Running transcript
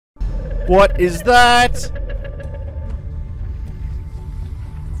What is that?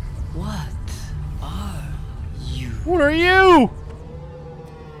 What are you? What are you?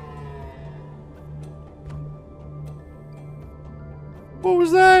 What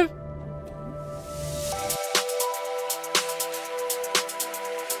was that?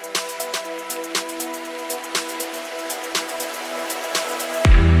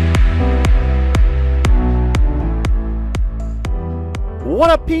 What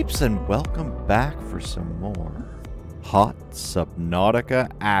up, peeps, and welcome back for some more hot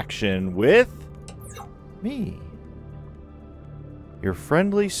Subnautica action with me, your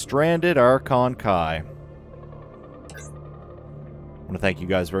friendly stranded Archon Kai. I want to thank you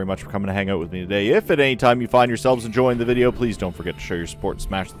guys very much for coming to hang out with me today. If at any time you find yourselves enjoying the video, please don't forget to show your support and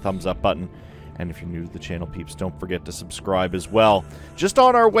smash the thumbs up button. And if you're new to the channel, peeps, don't forget to subscribe as well. Just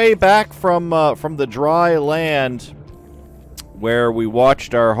on our way back from the dry land, where we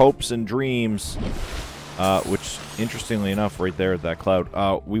watched our hopes and dreams, which, interestingly enough, right there at that cloud,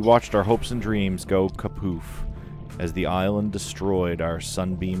 we watched our hopes and dreams go kapoof as the island destroyed our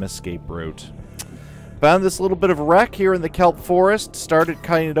sunbeam escape route. Found this little bit of wreck here in the kelp forest, started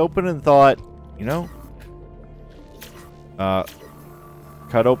cutting it open and thought, you know,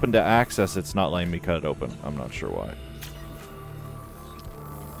 cut open to access. It's not letting me cut it open. I'm not sure why.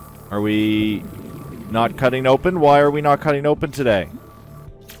 Are we not cutting open? Why are we not cutting open today?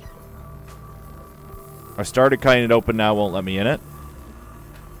 I started cutting it open, now won't let me in it.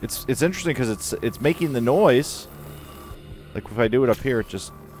 It's interesting because it's making the noise. Like if I do it up here, it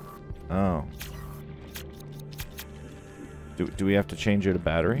just... Oh. Do we have to change it to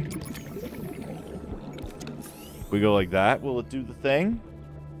battery? We go like that, will it do the thing?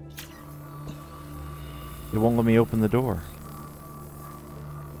 It won't let me open the door.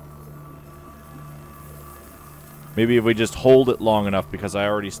 Maybe if we just hold it long enough, because I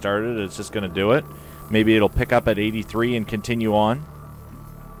already started it, it's just going to do it. Maybe it'll pick up at 83 and continue on.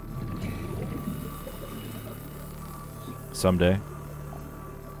 Someday.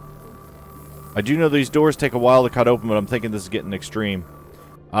 I do know these doors take a while to cut open, but I'm thinking this is getting extreme.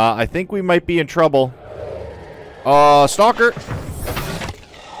 I think we might be in trouble. Stalker!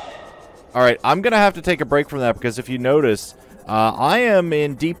 Alright, I'm going to have to take a break from that, because if you notice... I am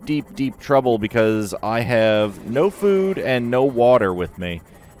in deep, deep, deep trouble because I have no food and no water with me.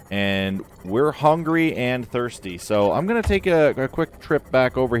 And we're hungry and thirsty. So I'm going to take a quick trip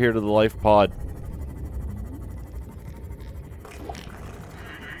back over here to the life pod.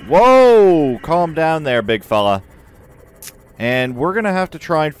 Whoa! Calm down there, big fella. And we're going to have to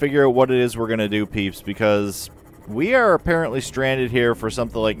try and figure out what it is we're going to do, peeps, because we are apparently stranded here for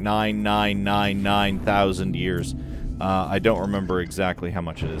something like 9,999,000 years. I don't remember exactly how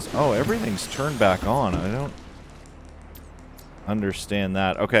much it is. Oh, everything's turned back on. I don't understand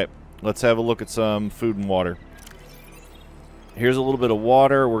that. Okay, let's have a look at some food and water. Here's a little bit of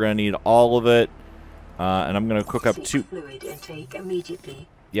water. We're going to need all of it. And I'm going to cook up two... Fluid intake immediately.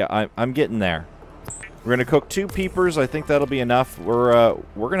 Yeah, I'm getting there. We're going to cook 2 peepers. I think that'll be enough. We're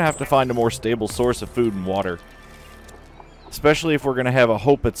going to have to find a more stable source of food and water. Especially if we're going to have a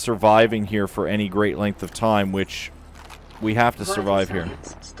hope at surviving here for any great length of time, which... we have to survive here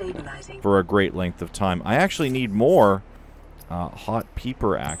for a great length of time. I actually need more hot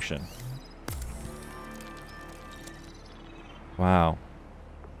peeper action. Wow.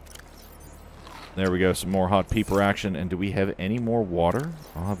 There we go, some more hot peeper action. And do we have any more water?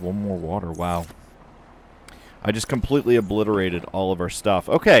 I'll have one more water. Wow. I just completely obliterated all of our stuff.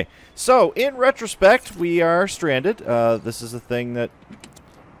 Okay, so in retrospect, we are stranded. This is a thing that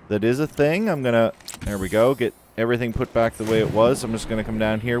is a thing. I'm gonna, there we go, get everything put back the way it was. I'm just going to come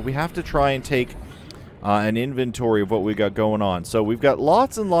down here. We have to try and take an inventory of what we got going on. So we've got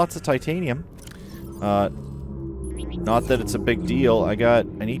lots and lots of titanium. Not that it's a big deal. I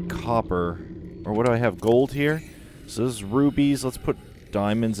need copper. Or what do I have? Gold here. So this is rubies. Let's put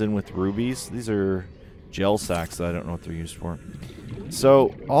diamonds in with rubies. These are gel sacks that I don't know what they're used for.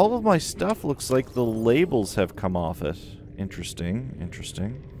 So all of my stuff looks like the labels have come off it. Interesting.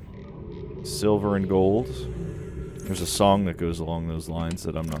 Interesting. Silver and gold. There's a song that goes along those lines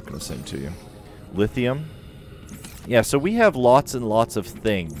that I'm not going to sing to you. Lithium. Yeah, so we have lots and lots of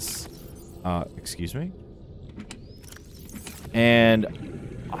things. Excuse me? And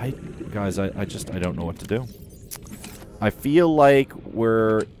guys, I don't know what to do. I feel like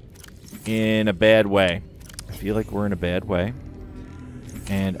we're in a bad way.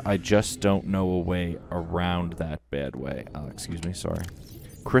 And I just don't know a way around that bad way. Excuse me, sorry.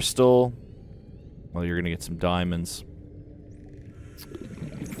 Crystal. Well, you're going to get some diamonds.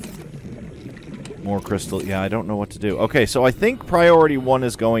 More crystal. Yeah, I don't know what to do. Okay, so I think priority 1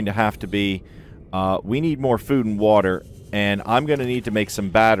 is going to have to be, we need more food and water, and I'm going to need to make some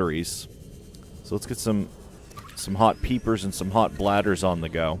batteries. So let's get some hot peepers and some hot bladders on the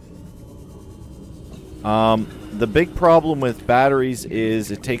go. The big problem with batteries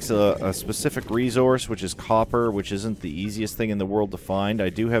is it takes a specific resource, which is copper, which isn't the easiest thing in the world to find. I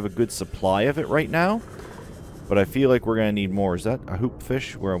do have a good supply of it right now, but I feel like we're going to need more. Is that a hoop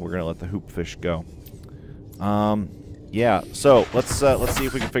fish? We're going to let the hoop fish go. Yeah, so let's see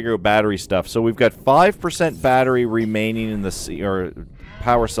if we can figure out battery stuff. So we've got 5% battery remaining in the sea, or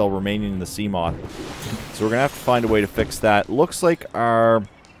power cell remaining in the sea moth. So we're going to have to find a way to fix that. Looks like our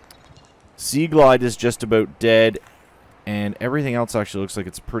sea glide is just about dead, and everything else actually looks like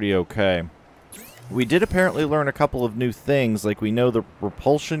it's pretty okay. We did apparently learn a couple of new things, like we know the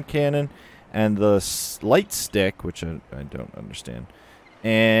repulsion cannon and the light stick, which I don't understand.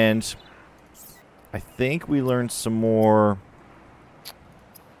 And I think we learned some more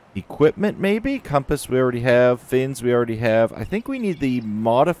equipment, maybe? Compass we already have, fins we already have. I think we need the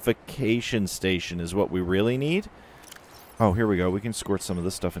modification station is what we really need. Oh, here we go. We can squirt some of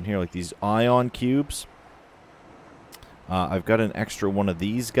this stuff in here, like these ion cubes. I've got an extra one of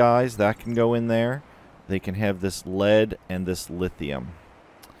these guys. That can go in there. They can have this lead and this lithium.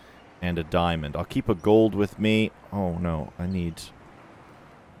 And a diamond. I'll keep a gold with me. Oh, no. I need...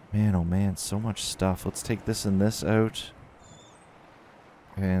 Man, oh man, so much stuff. Let's take this and this out.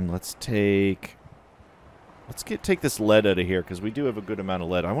 And let's take... take this lead out of here, because we do have a good amount of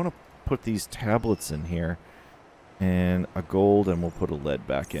lead. I want to put these tablets in here. And a gold, and we'll put a lead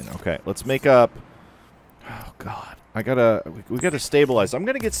back in. Okay, let's make up... Oh, God. We gotta stabilize. I'm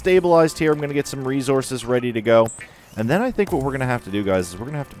gonna get stabilized here. I'm gonna get some resources ready to go. And then I think what we're gonna have to do, guys, is we're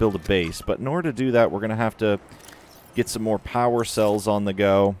gonna have to build a base. But in order to do that, we're gonna have to get some more power cells on the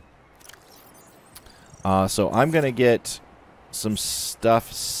go. So I'm gonna get some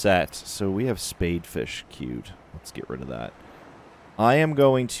stuff set. So we have spadefish queued. Let's get rid of that. I am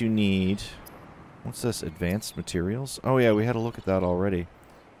going to need... What's this? Advanced materials? Oh yeah, we had a look at that already.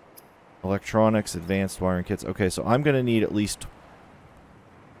 Electronics, advanced wiring kits. Okay, so I'm going to need at least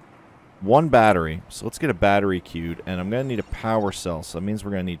one battery. So let's get a battery queued. And I'm going to need a power cell. So that means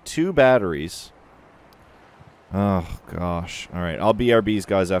we're going to need 2 batteries. Oh, gosh. Alright, I'll BRBs,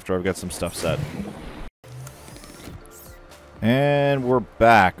 guys, after I've got some stuff set. And we're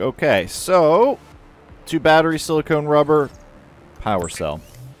back. Okay, so 2 battery silicone rubber, power cell.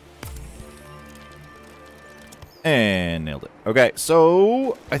 And nailed it. Okay,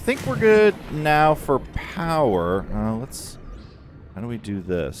 so I think we're good now for power. Let's... How do we do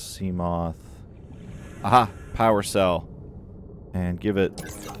this? Sea moth. Aha! Power cell. And give it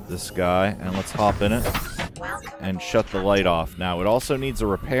this guy. And let's hop in it. And shut the light off. Now, it also needs a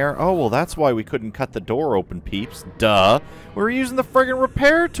repair. Oh, well, that's why we couldn't cut the door open, peeps. Duh! We were using the friggin'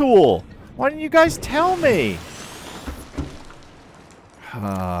 repair tool! Why didn't you guys tell me?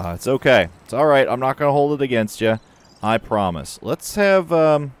 It's okay. It's alright. I'm not going to hold it against you. I promise. Let's have,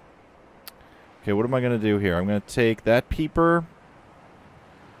 okay, what am I going to do here? I'm going to take that peeper.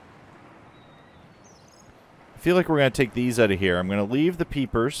 I feel like we're going to take these out of here. I'm going to leave the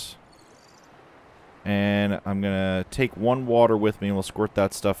peepers. And I'm going to take 1 water with me, and we'll squirt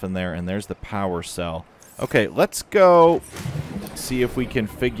that stuff in there. And there's the power cell. Okay, let's go see if we can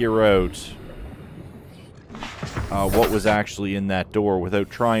figure out... what was actually in that door without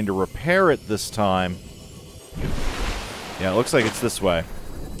trying to repair it this time. Yeah, it looks like it's this way.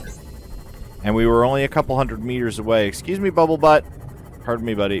 And we were only a couple 100 meters away. Excuse me, Bubble Butt. Pardon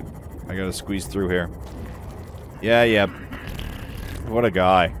me, buddy. I gotta squeeze through here. Yeah, yeah. What a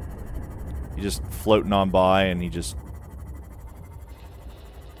guy. He's just floating on by and he just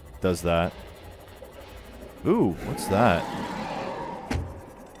does that. Ooh, what's that?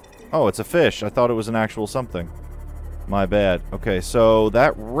 Oh, it's a fish. I thought it was an actual something. My bad. Okay, so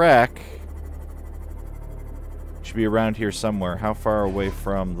that wreck should be around here somewhere. How far away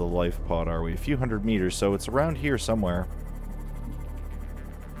from the life pod are we? A few 100 meters, so it's around here somewhere.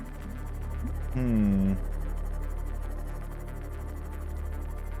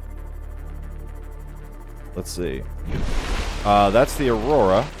 Let's see. That's the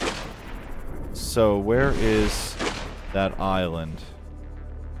Aurora. So where is that island?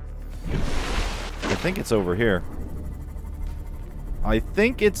 I think it's over here. I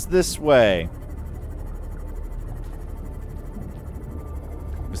think it's this way.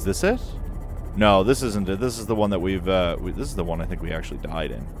 Is this it? No, this isn't it. This is the one that we've, this is the one I think we actually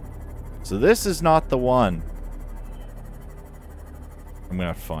died in. So this is not the one. I'm gonna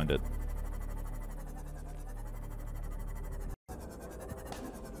have to find it.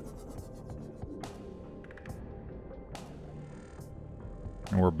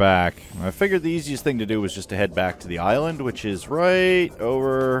 We're back. I figured the easiest thing to do was just to head back to the island, which is right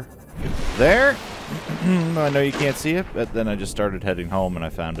over there. I know you can't see it, but then I just started heading home and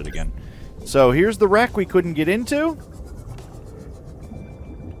I found it again. So here's the wreck we couldn't get into.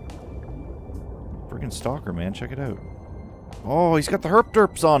 Friggin' stalker, man. Check it out. Oh, he's got the herp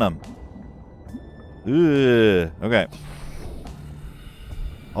derps on him. Ugh. Okay.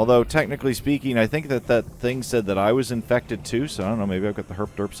 Although, technically speaking, I think that that thing said that I was infected too, so I don't know, maybe I've got the herp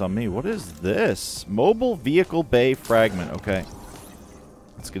derps on me. What is this? Mobile Vehicle Bay Fragment. Okay.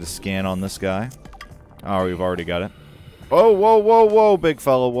 Let's get a scan on this guy. Oh, we've already got it. Oh, whoa, whoa, whoa, big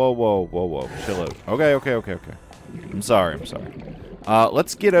fella. Whoa, whoa, whoa, whoa. Chill out. Okay, okay, okay, okay. I'm sorry, I'm sorry.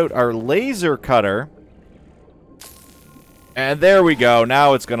 Let's get out our laser cutter. And there we go.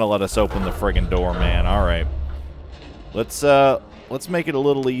 Now it's going to let us open the friggin' door, man. All right. Let's make it a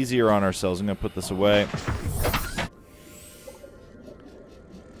little easier on ourselves. I'm going to put this away.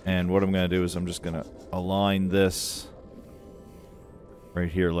 And what I'm going to do is I'm just going to align this right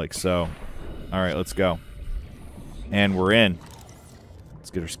here like so. All right, let's go. And we're in. Let's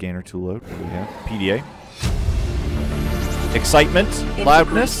get our scanner tool out. What do we have? PDA. Excitement.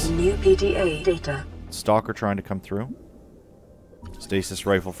 Loudness. New PDA data. Stalker trying to come through. Stasis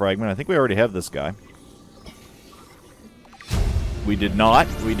rifle fragment. I think we already have this guy. We did not.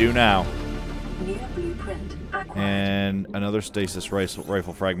 We do now. New blueprint acquired. And another stasis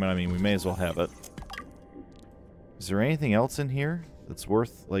rifle fragment. I mean, we may as well have it. Is there anything else in here that's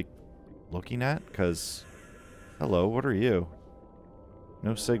worth, like, looking at? Because, hello, what are you?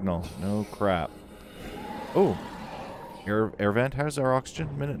 No signal. No crap. Oh. Air vent. How's our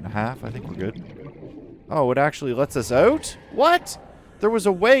oxygen? Minute and a half. I think we're good. Oh, it actually lets us out? What? There was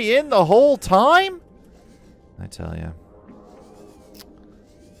a way in the whole time? I tell ya.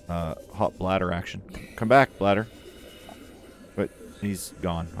 Hot bladder action. Come back, bladder. But he's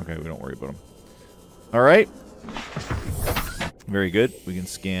gone. Okay, we don't worry about him. Alright. Very good. We can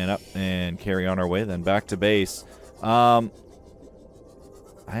scan up and carry on our way then back to base. I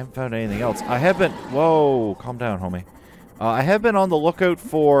haven't found anything else. I have been... Whoa, calm down, homie. I have been on the lookout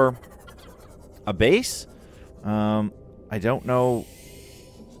for a base. I don't know.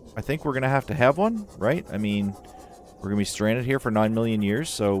 I think we're going to have one, right? I mean, we're going to be stranded here for 9 million years,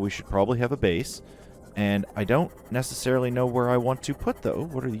 so we should probably have a base. And I don't necessarily know where I want to put, though.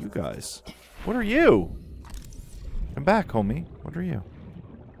 What are you guys? What are you? Come back, homie. What are you?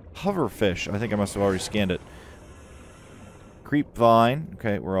 Hoverfish. I think I must have already scanned it. Creep vine.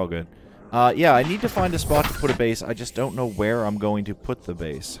 Okay, we're all good. Yeah, I need to find a spot to put a base. I just don't know where I'm going to put the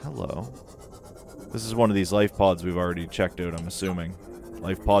base. Hello. This is one of these life pods we've already checked out, I'm assuming.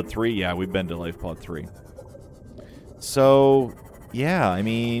 Life pod 3? Yeah, we've been to life pod 3. So, yeah, I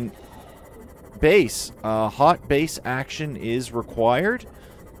mean, base. Hot base action is required.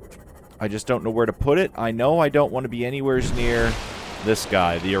 I just don't know where to put it. I know I don't want to be anywhere near this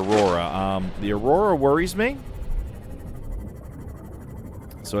guy, the Aurora. The Aurora worries me.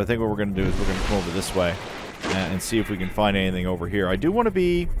 So I think what we're going to do is we're going to come over this way and see if we can find anything over here. I do want to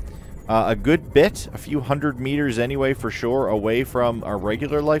be a good bit, a few 100 meters anyway for sure, away from our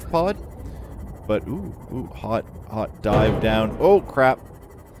regular life pod. But, ooh, hot dive down. Oh, crap.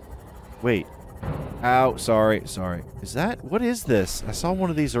 Wait. Ow, sorry. Is that, what is this? I saw one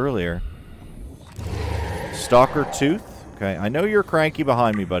of these earlier. Stalker tooth. Okay, I know you're cranky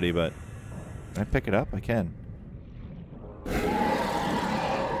behind me, buddy, but can I pick it up? I can.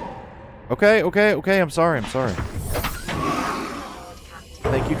 Okay, I'm sorry.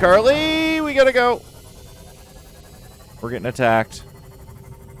 Thank you, Carly! We gotta go! We're getting attacked.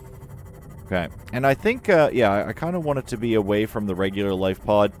 Okay, and I think, yeah, I kind of want it to be away from the regular life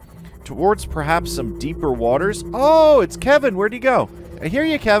pod, towards perhaps some deeper waters. Oh, it's Kevin! Where'd he go? I hear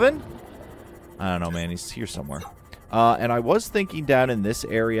you, Kevin! I don't know, man, he's here somewhere. And I was thinking down in this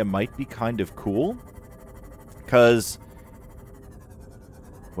area might be kind of cool, because...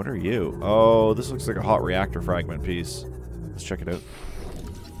 What are you? Oh, this looks like a hot reactor fragment piece. Let's check it out.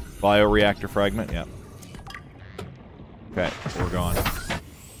 Bioreactor fragment, yeah. Okay, we're gone.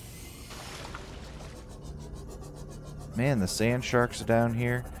 Man, the sand sharks are down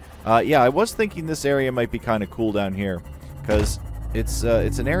here. Yeah, I was thinking this area might be kind of cool down here, because it's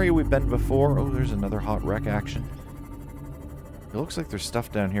an area we've been before. Oh, there's another hot wreck action. It looks like there's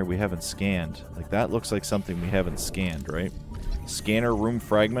stuff down here we haven't scanned. Like, that looks like something we haven't scanned, right? Scanner room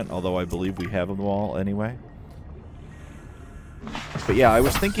fragment, although I believe we have them all anyway. But yeah, I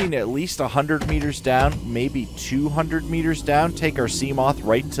was thinking at least 100 meters down, maybe 200 meters down, take our Seamoth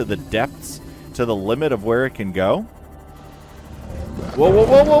right to the depths, to the limit of where it can go.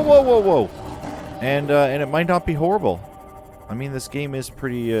 Whoa. And it might not be horrible. I mean, this game is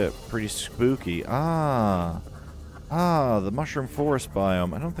pretty spooky. Ah, the mushroom forest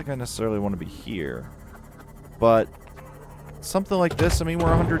biome. I don't think I necessarily want to be here. But something like this, I mean, we're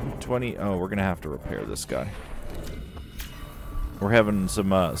 120... Oh, we're going to have to repair this guy. We're having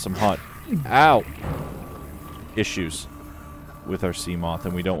some hot... Ow! Issues with our sea moth,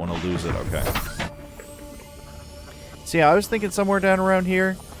 and we don't want to lose it. Okay. So yeah, I was thinking somewhere down around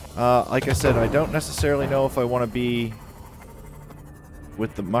here. Like I said, I don't necessarily know if I want to be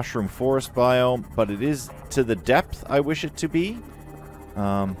with the mushroom forest biome, but it is to the depth I wish it to be.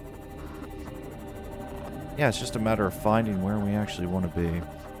 Yeah, it's just a matter of finding where we actually want to be.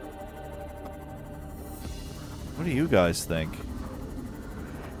 What do you guys think?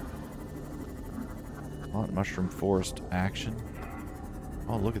 Hot mushroom forest action.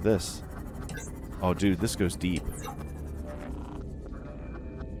 Oh, look at this. Oh, dude, this goes deep.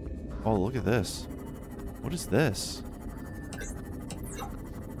 Oh, look at this. What is this?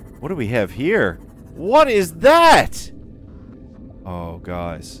 What do we have here? What is that? Oh,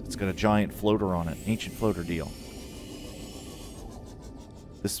 guys. It's got a giant floater on it. Ancient floater deal.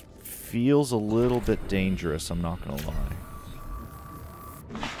 This feels a little bit dangerous, I'm not gonna lie.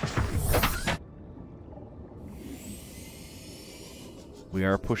 We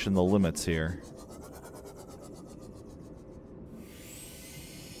are pushing the limits here.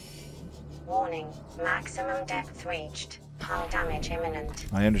 Warning, maximum depth reached. Hull damage imminent.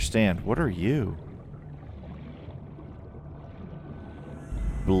 I understand. What are you?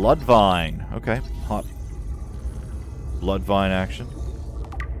 Bloodvine. Okay, hot. Bloodvine action.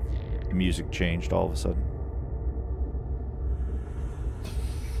 The music changed all of a sudden.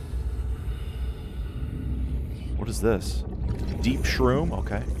 What is this? Deep shroom?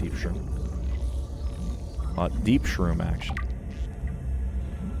 Okay, deep shroom. Deep shroom action.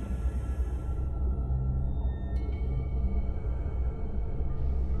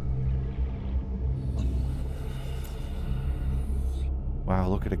 Wow,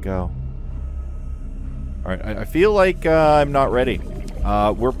 look at it go. Alright, I feel like I'm not ready.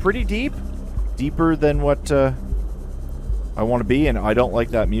 We're pretty deep. Deeper than what I want to be, and I don't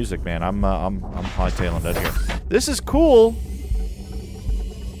like that music, man. I'm hightailing it here. This is cool.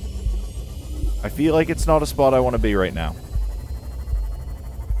 I feel like it's not a spot I want to be right now.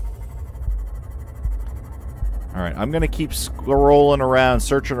 Alright, I'm going to keep scrolling around,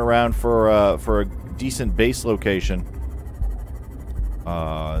 searching around for a decent base location.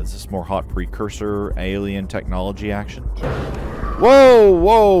 Is this more hot precursor alien technology action? Whoa,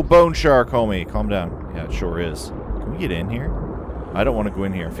 whoa, bone shark, homie. Calm down. Yeah, it sure is. Can we get in here? I don't want to go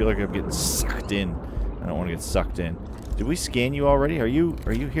in here. I feel like I'm getting sucked in. I don't want to get sucked in. Did we scan you already? Are you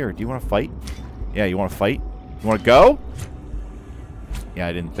here? Do you want to fight? Yeah, you want to fight? You want to go? Yeah,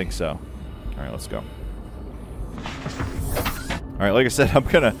 I didn't think so. Alright, let's go. Alright, like I said, I'm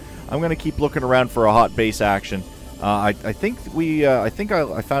gonna keep looking around for a hot base action. I think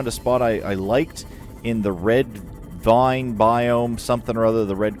I found a spot I liked in the red vine biome, something or other,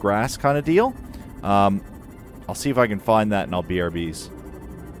 the red grass kind of deal. I'll see if I can find that and I'll BRBs.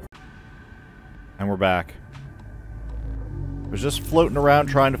 And we're back. I was just floating around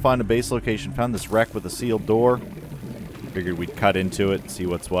trying to find a base location. Found this wreck with a sealed door. Figured we'd cut into it and see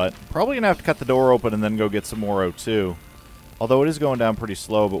what's what. Probably gonna have to cut the door open and then go get some more O2. Although it is going down pretty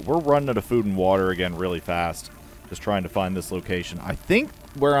slow, but we're running out of food and water again really fast. Just trying to find this location. I think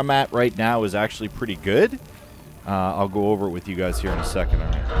where I'm at right now is actually pretty good. I'll go over it with you guys here in a second.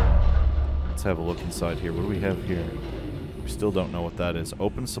 Alright. Let's have a look inside here. What do we have here? We still don't know what that is.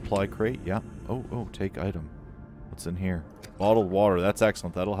 Open supply crate. Yeah. Oh, take item. What's in here? Bottled water. That's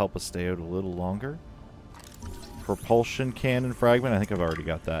excellent. That'll help us stay out a little longer. Propulsion cannon fragment. I think I've already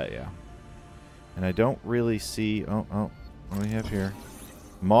got that, yeah. And I don't really see... Oh, what do we have here?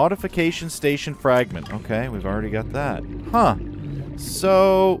 Modification station fragment. Okay, we've already got that. Huh.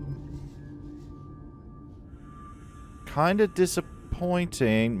 So... kind of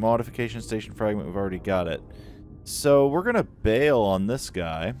disappointing. Modification station fragment, we've already got it. So we're going to bail on this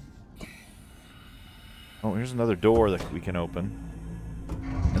guy. Oh, here's another door that we can open.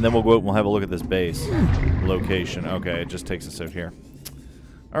 And then we'll go out and we'll have a look at this base location. Okay, it just takes us out here.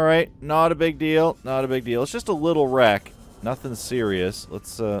 Alright, not a big deal. Not a big deal. It's just a little wreck. Nothing serious.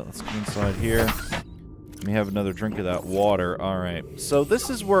 Let's go inside here. Let me have another drink of that water. Alright, so this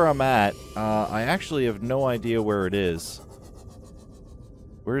is where I'm at. I actually have no idea where it is.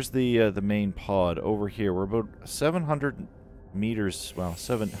 Where's the main pod? Over here. We're about 700 meters, well,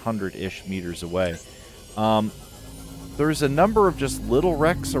 700-ish meters away. There's a number of just little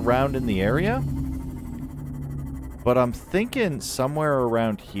wrecks around in the area. But I'm thinking somewhere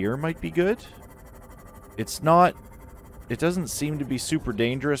around here might be good. It's not it doesn't seem to be super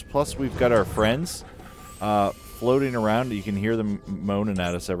dangerous. Plus, we've got our friends floating around. You can hear them moaning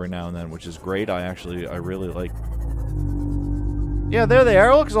at us every now and then, which is great. I really like. Yeah, there they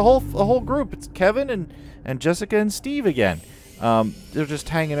are. Look, it's a whole group. It's Kevin and Jessica and Steve again. They're just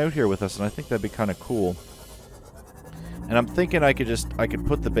hanging out here with us, and I think that'd be kind of cool. And I'm thinking I could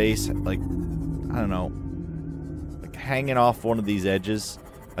put the base, like, I don't know, like hanging off one of these edges.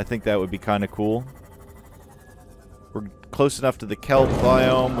 I think that would be kind of cool. We're close enough to the kelp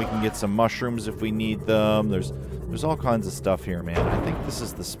biome. We can get some mushrooms if we need them. There's all kinds of stuff here, man. I think this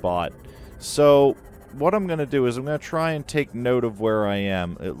is the spot. So what I'm going to do is I'm going to try and take note of where I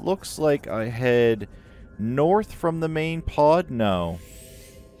am. It looks like I head north from the main pod. No.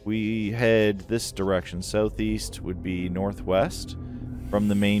 We head this direction. Southeast would be northwest from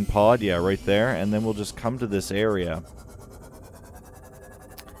the main pod. Yeah, right there. And then we'll just come to this area.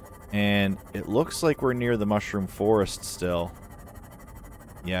 And it looks like we're near the mushroom forest still.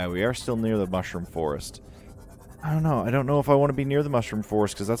 Yeah, we are still near the mushroom forest. I don't know. I don't know if I want to be near the mushroom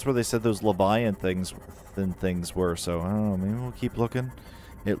forest, because that's where they said those Leviathan things were. So, I don't know. Maybe we'll keep looking.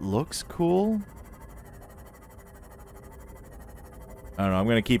 It looks cool. I don't know. I'm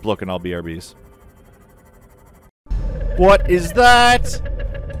going to keep looking. I'll BRBs. What is that?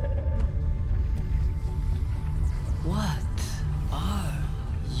 What are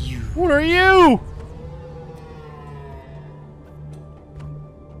you? What are you?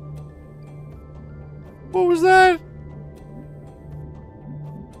 What was that?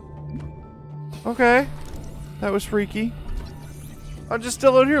 Okay. That was freaky. I'm just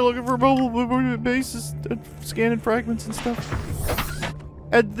still out here looking for mobile bases and scanning fragments and stuff.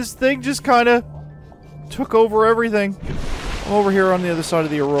 And this thing just kind of took over everything. I'm over here on the other side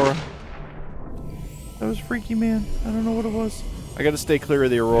of the Aurora. That was freaky, man. I don't know what it was. I gotta stay clear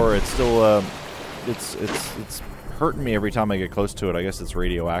of the Aurora. It's still, it's hurting me every time I get close to it. I guess it's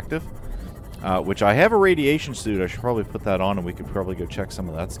radioactive. Which I have a radiation suit. I should probably put that on and we could probably go check some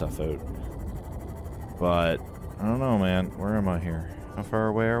of that stuff out. But, I don't know, man. Where am I here? How far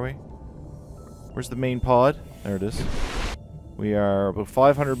away are we? Where's the main pod? There it is. We are about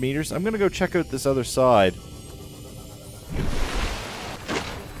 500 meters. I'm going to go check out this other side.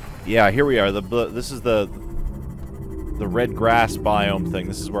 Yeah, here we are. This is the red grass biome thing.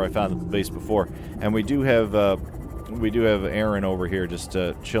 This is where I found the base before. And we do have Aaron over here just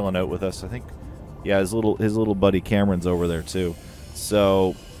chilling out with us. I think, yeah, his little buddy Cameron's over there too.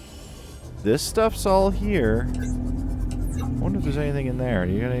 So this stuff's all here. I wonder if there's anything in there.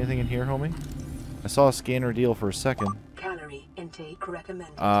 You got anything in here, homie? I saw a scanner deal for a second. Calorie intake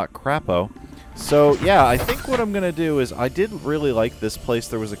recommended. Crapo. So yeah, I think what I'm gonna do is I did really like this place.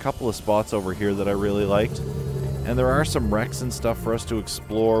 There was a couple of spots over here that I really liked, and there are some wrecks and stuff for us to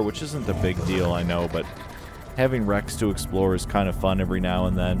explore, which isn't a big deal, I know, but having wrecks to explore is kind of fun every now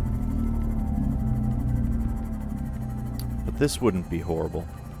and then. But this wouldn't be horrible.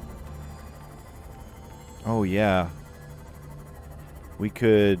 Oh yeah. We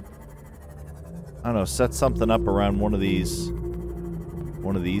could, I don't know, set something up around one of these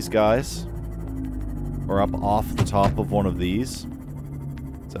guys. Or up off the top of one of these.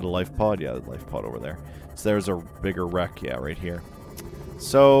 Is that a life pod? Yeah, the life pod over there. So there's a bigger wreck, yeah, right here.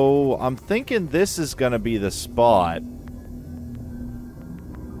 So, I'm thinking this is going to be the spot.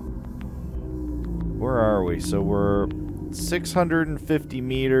 Where are we? So we're 650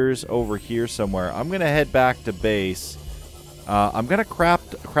 meters over here somewhere. I'm going to head back to base. I'm going to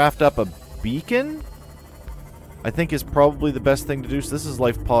craft up a beacon. I think is probably the best thing to do. So this is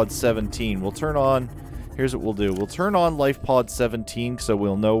Life Pod 17. We'll turn on... Here's what we'll do. We'll turn on Life Pod 17 so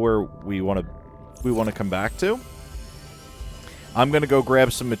we'll know where we want to come back to. I'm going to go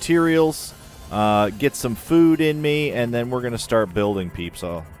grab some materials, get some food in me, and then we're going to start building, peeps.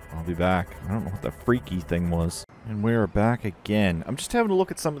 I'll be back. I don't know what the freaky thing was. And we are back again. I'm just having a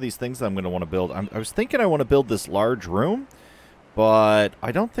look at some of these things that I'm going to want to build. I was thinking I want to build this large room, but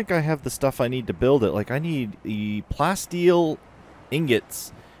I don't think I have the stuff I need to build it. Like, I need the plasteel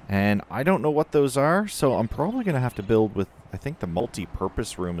ingots, and I don't know what those are, so I'm probably going to have to build with, I think the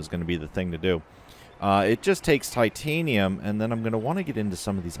multi-purpose room is going to be the thing to do. It just takes titanium, and then I'm going to want to get into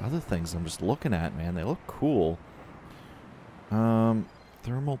some of these other things I'm just looking at, man. They look cool.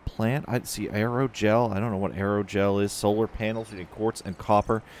 Thermal plant. I see aerogel. I don't know what aerogel is. Solar panels. We need quartz and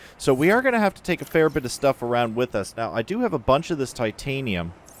copper. So we are going to have to take a fair bit of stuff around with us. Now, I do have a bunch of this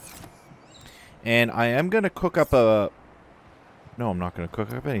titanium, and I am going to cook up a... No, I'm not going to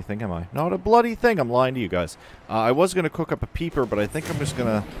cook up anything, am I? Not a bloody thing. I'm lying to you guys. I was going to cook up a peeper, but I think I'm just going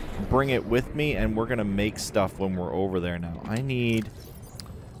to bring it with me, and we're going to make stuff when we're over there now. I need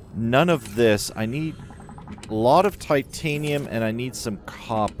none of this. I need a lot of titanium, and I need some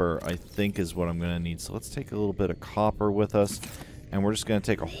copper, I think is what I'm going to need. So let's take a little bit of copper with us, and we're just going to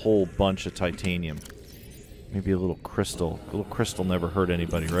take a whole bunch of titanium. Maybe a little crystal. A little crystal never hurt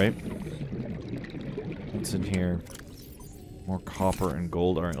anybody, right? What's in here? More copper and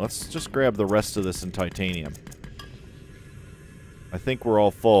gold. Alright, let's just grab the rest of this in titanium. I think we're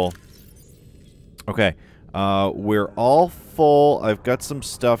all full. Okay. We're all full. I've got some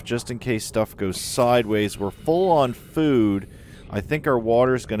stuff just in case stuff goes sideways. We're full on food. I think our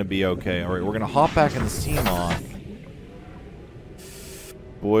water's going to be okay. Alright, we're going to hop back in the Seamoth.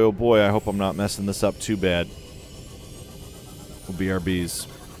 Boy, oh boy, I hope I'm not messing this up too bad. We'll BRBs.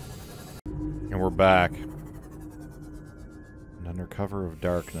 And we're back. And under cover of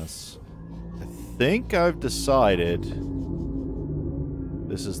darkness. I think I've decided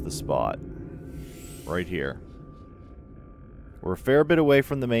this is the spot. Right here. We're a fair bit away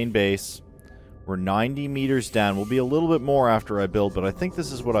from the main base. We're 90 meters down. We'll be a little bit more after I build, but I think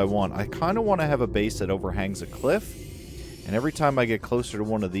this is what I want. I kind of want to have a base that overhangs a cliff. And every time I get closer to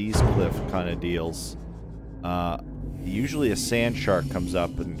one of these cliff kind of deals, usually a sand shark comes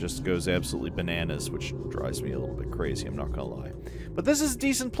up and just goes absolutely bananas, which drives me a little bit crazy, I'm not gonna lie. But this is a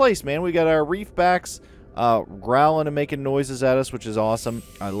decent place, man. We got our reef backs growling and making noises at us, which is awesome.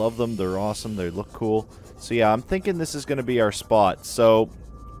 I love them. They're awesome. They look cool. So yeah, I'm thinking this is going to be our spot. So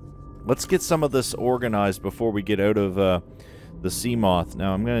let's get some of this organized before we get out of the Seamoth.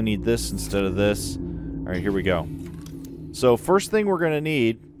 Now I'm going to need this instead of this. Alright, here we go. So first thing we're going to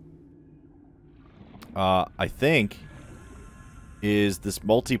need, I think, is this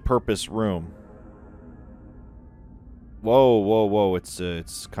multi-purpose room. Whoa, whoa, whoa!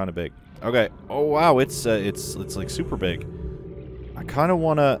 It's kind of big. Okay. Oh wow, it's like super big. I kind of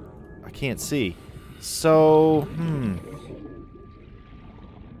wanna. I can't see. So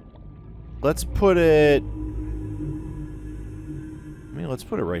let's put it. I mean, let's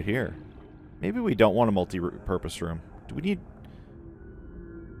put it right here. Maybe we don't want a multi-purpose room. Do we need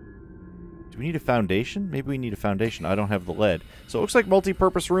a foundation? Maybe we need a foundation. I don't have the lead. So it looks like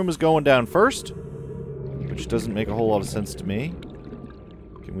multi-purpose room is going down first, which doesn't make a whole lot of sense to me.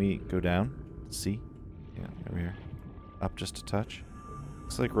 Can we go down? See? Yeah, over here. Up just a touch.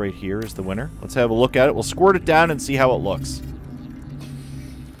 Looks like right here is the winner. Let's have a look at it. We'll squirt it down and see how it looks.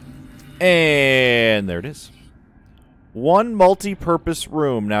 And there it is. One multi-purpose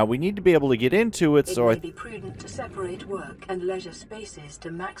room. Now, we need to be able to get into it, so it may be prudent to separate work and leisure spaces to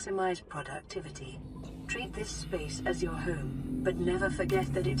maximize productivity. Treat this space as your home, but never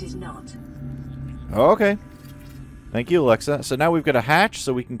forget that it is not. Okay. Thank you, Alexa. So now we've got a hatch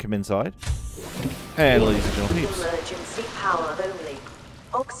so we can come inside. And ladies and gentlemen, peeps. Emergency power only.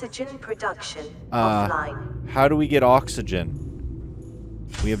 Oxygen production offline. How do we get oxygen?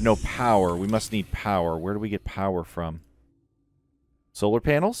 We have no power. We must need power. Where do we get power from? Solar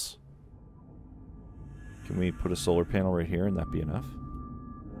panels? Can we put a solar panel right here and that be enough?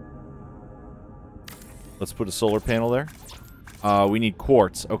 Let's put a solar panel there. We need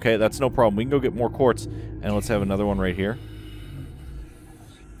quartz. Okay, that's no problem. We can go get more quartz. And let's have another one right here.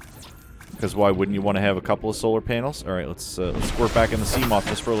 Because why wouldn't you want to have a couple of solar panels? Alright, let's squirt back in the Seamoth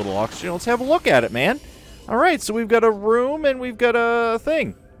just for a little oxygen. Let's have a look at it, man. Alright, so we've got a room and we've got a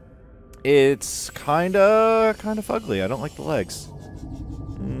thing. It's kind of ugly. I don't like the legs.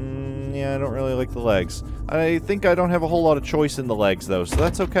 Yeah, I don't really like the legs. I think I don't have a whole lot of choice in the legs, though, so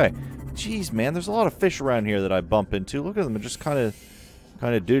that's okay. Jeez, man, there's a lot of fish around here that I bump into. Look at them, they're just kind of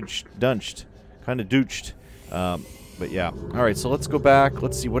douched. But yeah. Alright, so let's go back.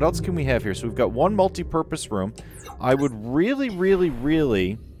 Let's see, what else can we have here? So we've got one multi-purpose room. I would really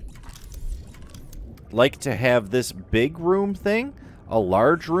like to have this big room thing. A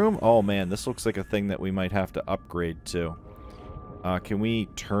large room. Oh, man, this looks like a thing that we might have to upgrade to. Can we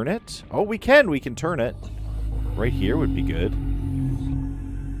turn it? Oh, we can. We can turn it. Right here would be good.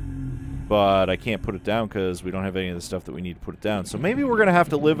 But I can't put it down because we don't have any of the stuff that we need to put it down. So maybe we're going to have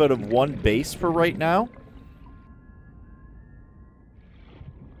to live out of one base for right now.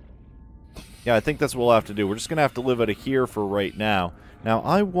 Yeah, I think that's what we'll have to do. We're just going to have to live out of here for right now. Now,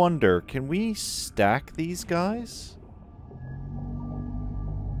 I wonder, can we stack these guys?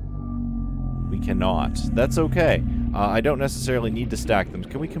 We cannot. That's okay. I don't necessarily need to stack them.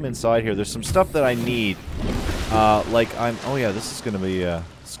 Can we come inside here? There's some stuff that I need. Oh yeah, this is gonna be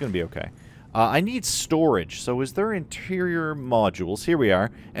okay. I need storage. So is there interior modules? Here we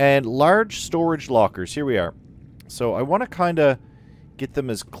are. And large storage lockers. Here we are. So I want to kind of get them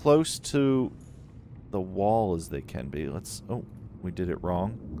as close to the wall as they can be. Let's... Oh, we did it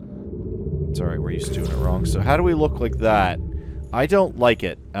wrong. It's alright, we're used to doing it wrong. So how do we look like that? I don't like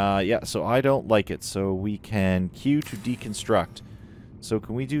it. Yeah, so I don't like it. So we can Q to deconstruct. So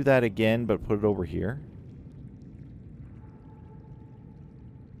can we do that again, but put it over here?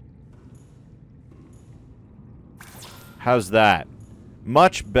 How's that?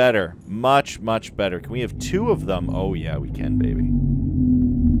 Much better. Much, much better. Can we have 2 of them? Oh, yeah, we can, baby.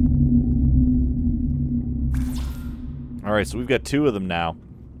 Alright, so we've got 2 of them now.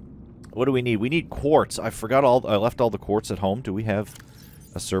 What do we need? We need quartz. I left all the quartz at home. Do we have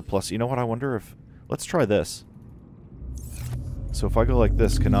a surplus? You know what? I wonder if... Let's try this. So if I go like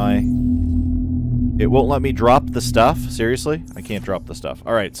this, can I... It won't let me drop the stuff? Seriously? I can't drop the stuff.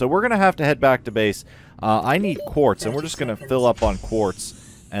 Alright, so we're going to have to head back to base. I need quartz, and we're just going to fill up on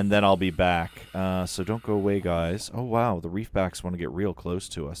quartz, and then I'll be back. So don't go away, guys. Oh, wow. The reefbacks want to get real close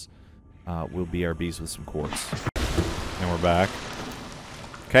to us. We'll BRBs with some quartz. And we're back.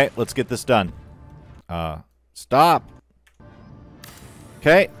 Okay, let's get this done. Stop.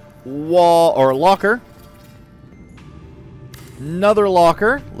 Okay. Wall, or locker. Another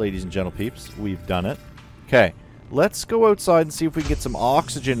locker. Ladies and gentle peeps, we've done it. Okay. Let's go outside and see if we can get some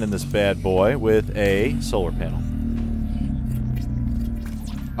oxygen in this bad boy with a solar panel.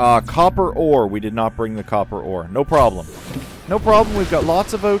 Copper ore. We did not bring the copper ore. No problem. No problem. We've got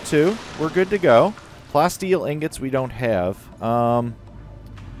lots of O2. We're good to go. Plasteel ingots we don't have.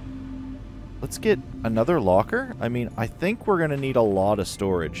 Let's get another locker. I mean, I think we're going to need a lot of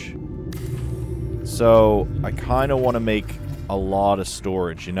storage. So, I kind of want to make a lot of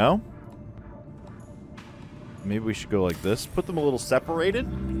storage, you know? Maybe we should go like this. Put them a little separated.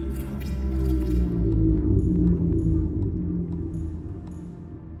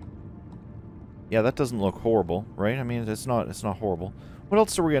 Yeah, that doesn't look horrible, right? I mean, it's not horrible. What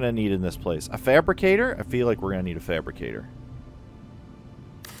else are we going to need in this place? A fabricator? I feel like we're going to need a fabricator.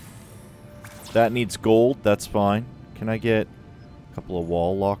 That needs gold. That's fine. Can I get a couple of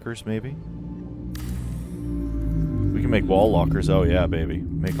wall lockers, maybe? We can make wall lockers. Oh, yeah, baby.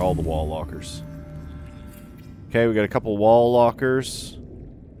 Make all the wall lockers. Okay, we got a couple wall lockers.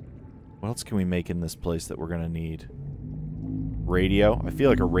 What else can we make in this place that we're going to need? Radio. I feel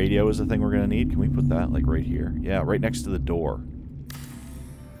like a radio is the thing we're going to need. Can we put that, like, right here? Yeah, right next to the door.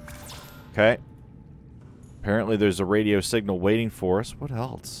 Okay. Apparently there's a radio signal waiting for us. What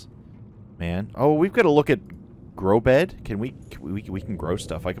else? Man. Oh, we've got to look at grow bed. Can we can grow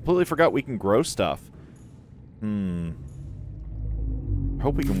stuff. I completely forgot we can grow stuff. I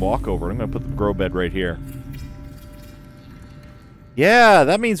hope we can walk over it. I'm going to put the grow bed right here. Yeah,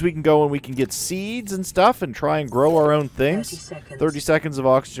 that means we can go and we can get seeds and stuff and try and grow our own things. 30 seconds of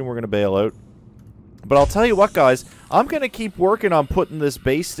oxygen, we're going to bail out. But I'll tell you what, guys. I'm going to keep working on putting this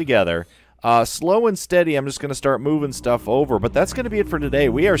base together. Slow and steady, I'm just going to start moving stuff over. But that's going to be it for today.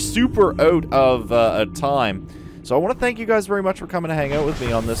 We are super out of time. So I want to thank you guys very much for coming to hang out with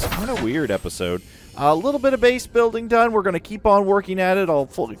me on this kind of weird episode. A little bit of base building done. We're going to keep on working at it. I'll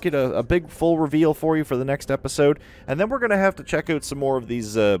get a big full reveal for you for the next episode. And then we're going to have to check out some more of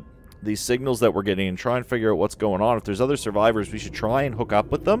these signals that we're getting and try and figure out what's going on. If there's other survivors, we should try and hook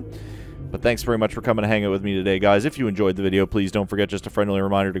up with them. But thanks very much for coming to hang out with me today, guys. If you enjoyed the video, please don't forget, just a friendly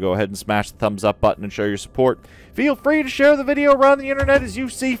reminder, to go ahead and smash the thumbs up button and show your support. Feel free to share the video around the internet as you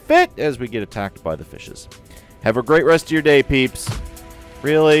see fit as we get attacked by the fishes. Have a great rest of your day, peeps.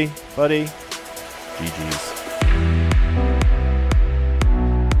 Really, buddy? GG's.